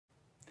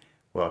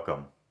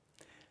Welcome.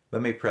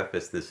 Let me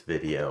preface this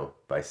video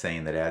by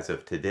saying that as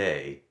of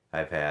today,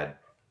 I've had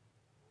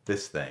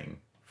this thing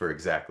for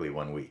exactly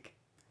 1 week.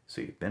 So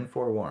you've been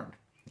forewarned.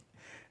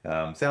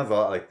 Sounds a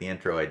lot like the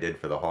intro I did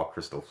for the Hall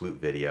Crystal Flute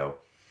video.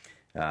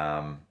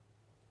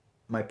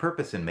 My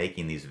purpose in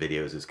making these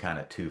videos is kind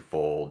of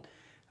twofold.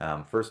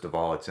 First of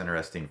all, it's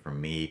interesting for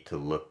me to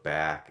look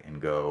back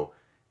and go,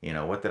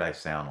 what did I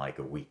sound like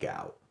a week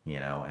out,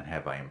 and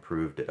have I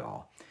improved at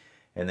all?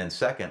 And then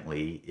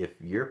secondly, if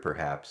you're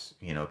perhaps,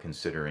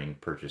 considering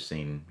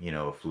purchasing,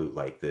 a flute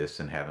like this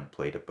and haven't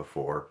played it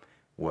before,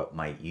 what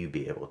might you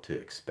be able to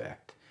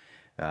expect?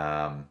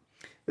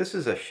 This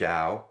is a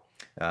Xiao.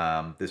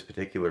 This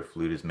particular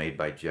flute is made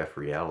by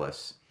Geoffrey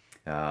Ellis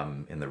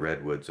in the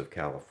Redwoods of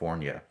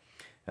California.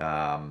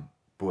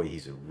 Boy,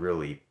 he's a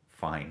really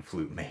fine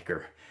flute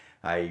maker.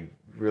 I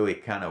really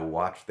kind of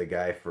watched the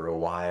guy for a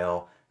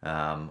while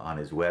on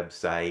his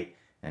website,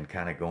 and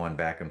kind of going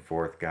back and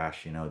forth,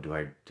 gosh, do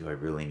I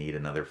really need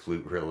another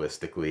flute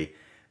realistically?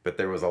 But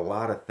there was a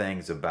lot of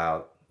things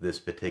about this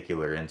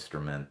particular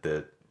instrument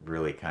that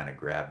really kind of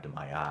grabbed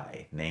my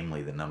eye,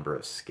 namely the number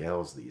of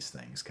scales these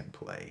things can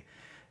play.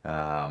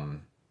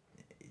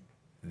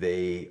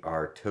 They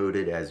are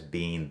touted as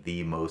being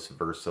the most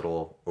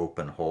versatile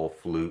open hole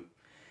flute,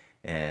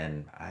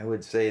 and I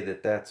would say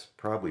that that's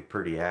probably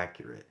pretty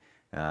accurate.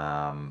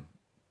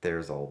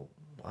 There's a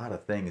lot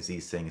of things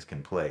these things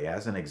can play.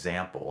 As an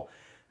example,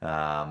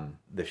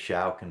 the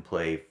Xiao can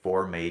play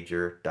 4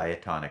 major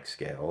diatonic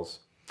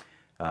scales,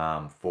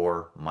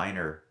 4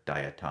 minor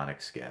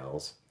diatonic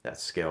scales,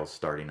 that's scales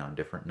starting on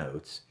different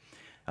notes.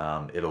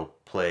 It'll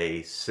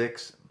play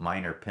 6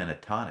 minor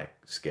pentatonic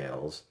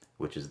scales,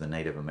 which is the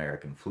Native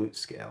American flute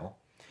scale.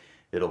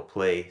 It'll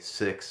play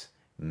 6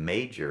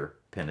 major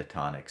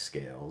pentatonic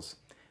scales,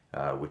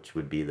 which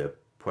would be the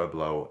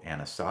Pueblo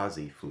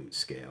Anasazi flute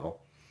scale.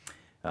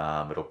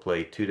 It'll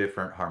play 2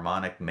 different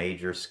harmonic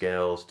major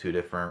scales, 2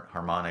 different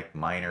harmonic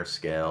minor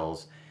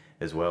scales,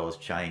 as well as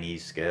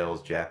Chinese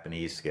scales,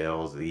 Japanese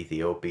scales, the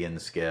Ethiopian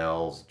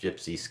scales,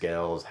 Gypsy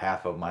scales.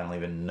 Half of them I don't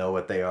even know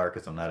what they are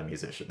because I'm not a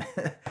musician.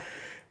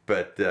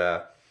 But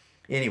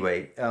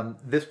anyway,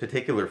 this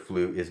particular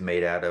flute is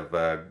made out of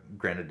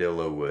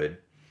Granadillo wood.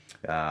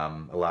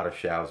 A lot of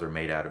Xiaos are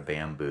made out of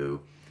bamboo.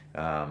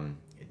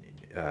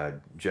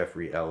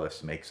 Geoffrey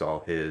Ellis makes all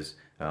his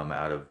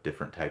out of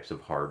different types of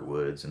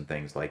hardwoods and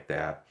things like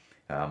that.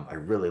 I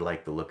really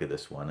like the look of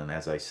this one, and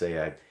as I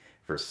say,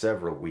 for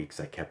several weeks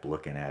I kept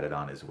looking at it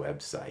on his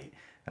website.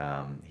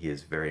 He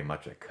is very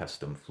much a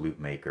custom flute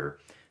maker,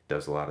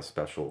 does a lot of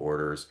special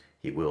orders.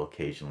 He will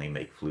occasionally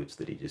make flutes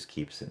that he just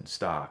keeps in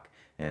stock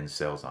and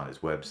sells on his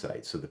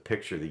website. So the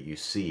picture that you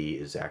see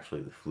is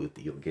actually the flute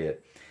that you'll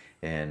get.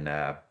 And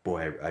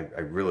boy,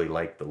 I really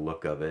like the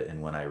look of it,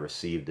 and when I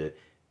received it,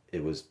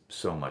 it was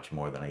so much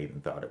more than I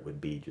even thought it would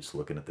be just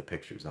looking at the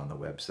pictures on the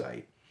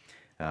website.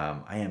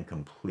 I am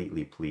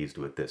completely pleased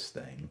with this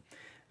thing.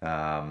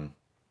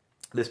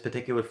 This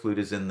particular flute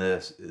is in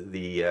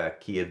the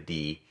key of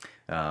D,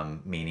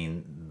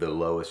 meaning the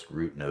lowest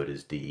root note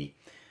is D.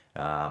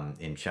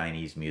 In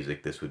Chinese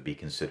music, this would be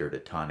considered a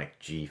tonic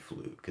G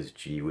flute, because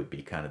G would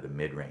be kind of the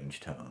mid-range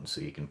tone, so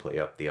you can play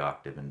up the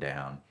octave and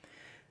down.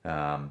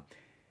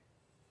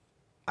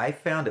 I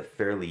found it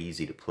fairly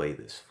easy to play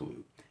this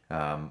flute.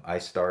 I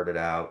started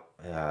out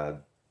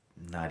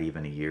not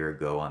even a year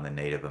ago on the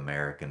Native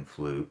American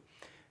flute,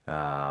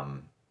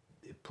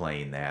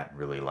 playing that and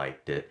really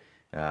liked it.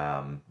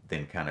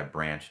 Then kind of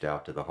branched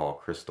out to the Hall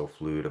Crystal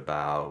flute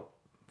about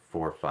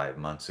 4 or 5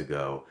 months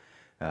ago.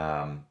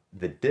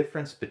 The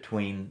difference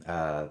between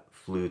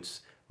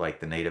flutes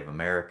like the Native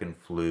American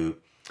flute,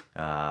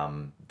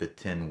 the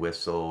tin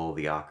whistle,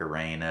 the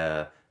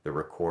ocarina, the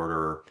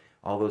recorder,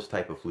 all those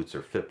type of flutes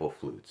are fipple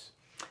flutes.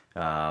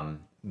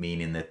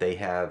 Meaning that they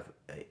have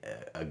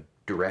a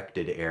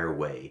directed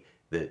airway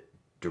that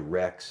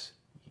directs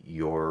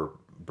your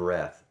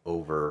breath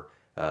over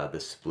the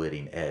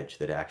splitting edge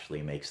that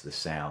actually makes the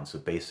sound. So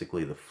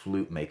basically the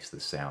flute makes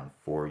the sound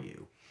for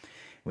you.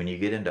 When you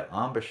get into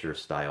embouchure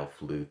style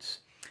flutes,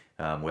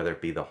 whether it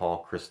be the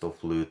Hall Crystal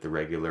flute, the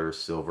regular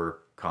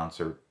silver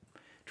concert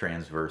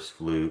transverse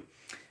flute,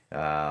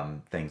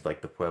 things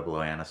like the Pueblo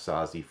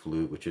Anasazi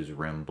flute, which is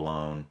rim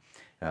blown,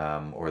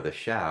 or the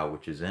Xiao,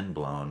 which is in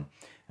blown,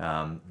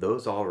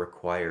 those all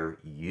require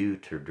you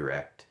to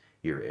direct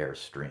your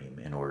airstream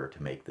in order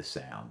to make the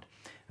sound.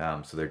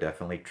 So they're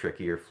definitely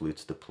trickier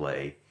flutes to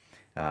play.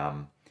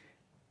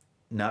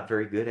 Not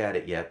very good at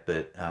it yet,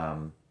 but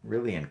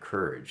really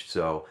encouraged.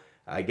 So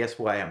I guess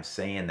why I'm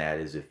saying that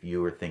is if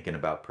you were thinking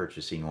about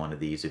purchasing one of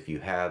these, if you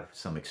have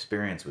some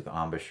experience with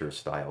embouchure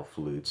style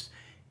flutes,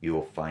 you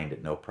will find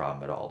it no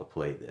problem at all to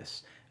play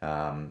this.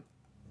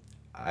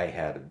 I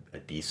had a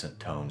decent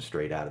tone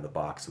straight out of the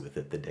box with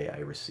it the day I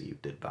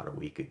received it about a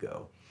week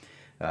ago.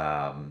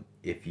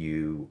 If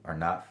you are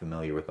not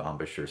familiar with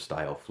embouchure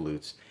style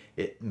flutes,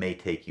 it may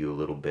take you a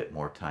little bit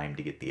more time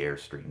to get the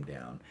airstream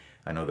down.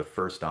 I know the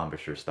first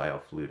embouchure style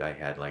flute I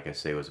had, like I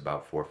say, was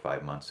about 4 or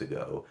 5 months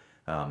ago,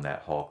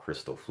 that Hall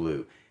Crystal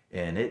flute,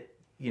 and it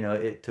you know,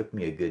 it took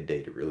me a good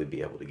day to really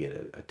be able to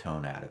get a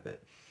tone out of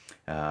it.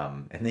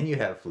 And then you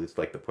have flutes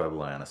like the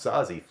Pueblo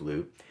Anasazi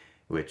flute,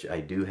 which I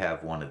do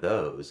have one of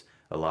those.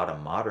 A lot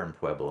of modern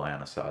Pueblo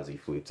Anasazi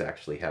flutes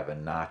actually have a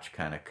notch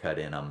kind of cut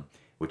in them,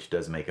 which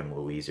does make them a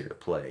little easier to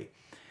play.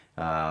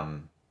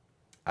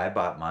 I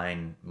bought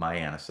my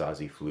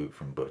Anasazi flute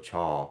from Butch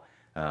Hall.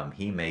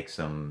 He makes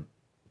them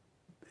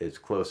as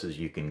close as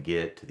you can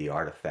get to the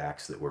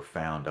artifacts that were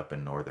found up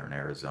in northern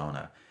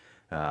Arizona.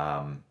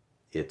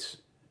 It's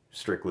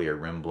strictly a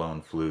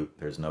rim-blown flute.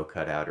 There's no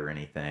cutout or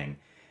anything.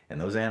 And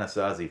those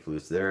Anasazi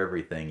flutes, they're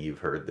everything you've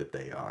heard that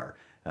they are.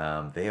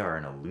 They are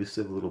an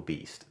elusive little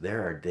beast.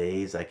 There are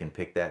days I can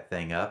pick that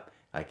thing up,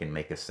 I can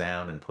make a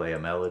sound and play a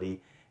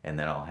melody, and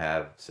then I'll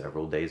have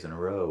several days in a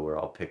row where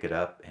I'll pick it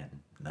up and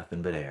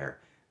nothing but air.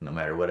 No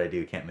matter what I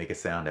do, can't make a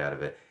sound out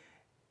of it.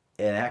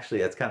 And actually,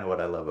 that's kind of what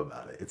I love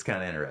about it. It's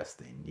kind of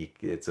interesting.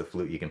 It's a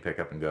flute you can pick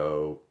up and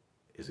go,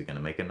 is it going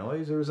to make a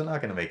noise or is it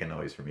not going to make a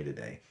noise for me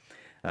today?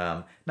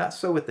 Not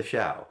so with the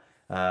Xiao.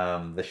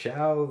 The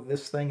Xiao,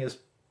 this thing is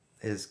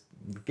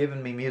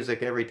given me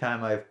music every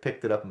time I've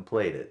picked it up and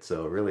played it.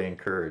 So really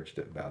encouraged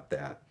about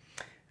that.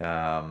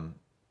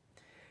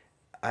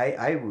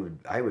 I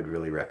would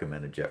really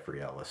recommend a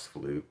Geoffrey Ellis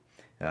flute.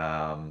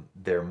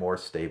 They're more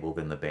stable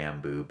than the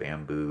bamboo.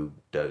 Bamboo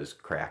does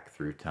crack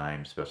through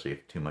time, especially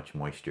if too much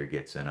moisture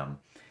gets in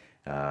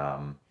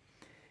them.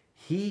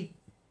 He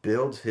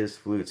builds his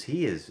flutes.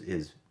 He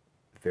is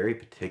very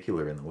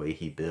particular in the way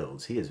he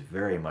builds. He is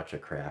very much a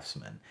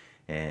craftsman,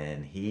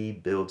 and he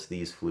builds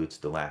these flutes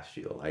to last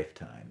you a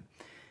lifetime.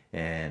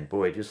 And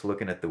boy, just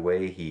looking at the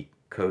way he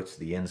coats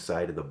the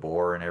inside of the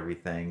bore and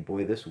everything,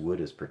 boy, this wood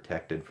is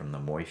protected from the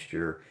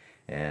moisture.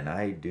 And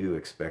I do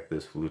expect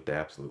this flute to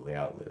absolutely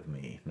outlive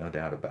me, no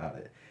doubt about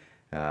it.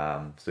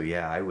 So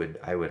yeah, I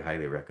would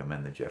highly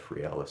recommend the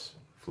Geoffrey Ellis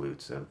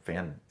flutes. A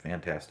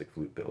fantastic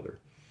flute builder.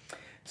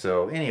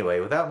 So anyway,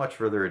 without much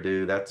further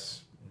ado,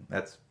 that's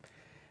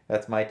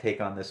my take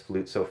on this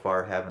flute so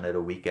far, having it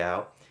a week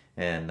out.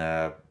 And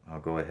I'll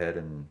go ahead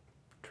and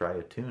try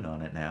a tune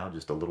on it now,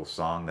 just a little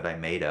song that I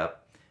made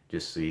up,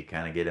 just so you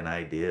kind of get an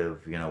idea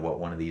of, you know, what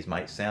one of these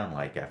might sound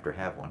like after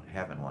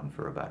having one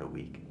for about a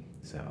week.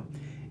 So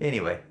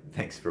anyway,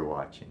 thanks for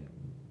watching.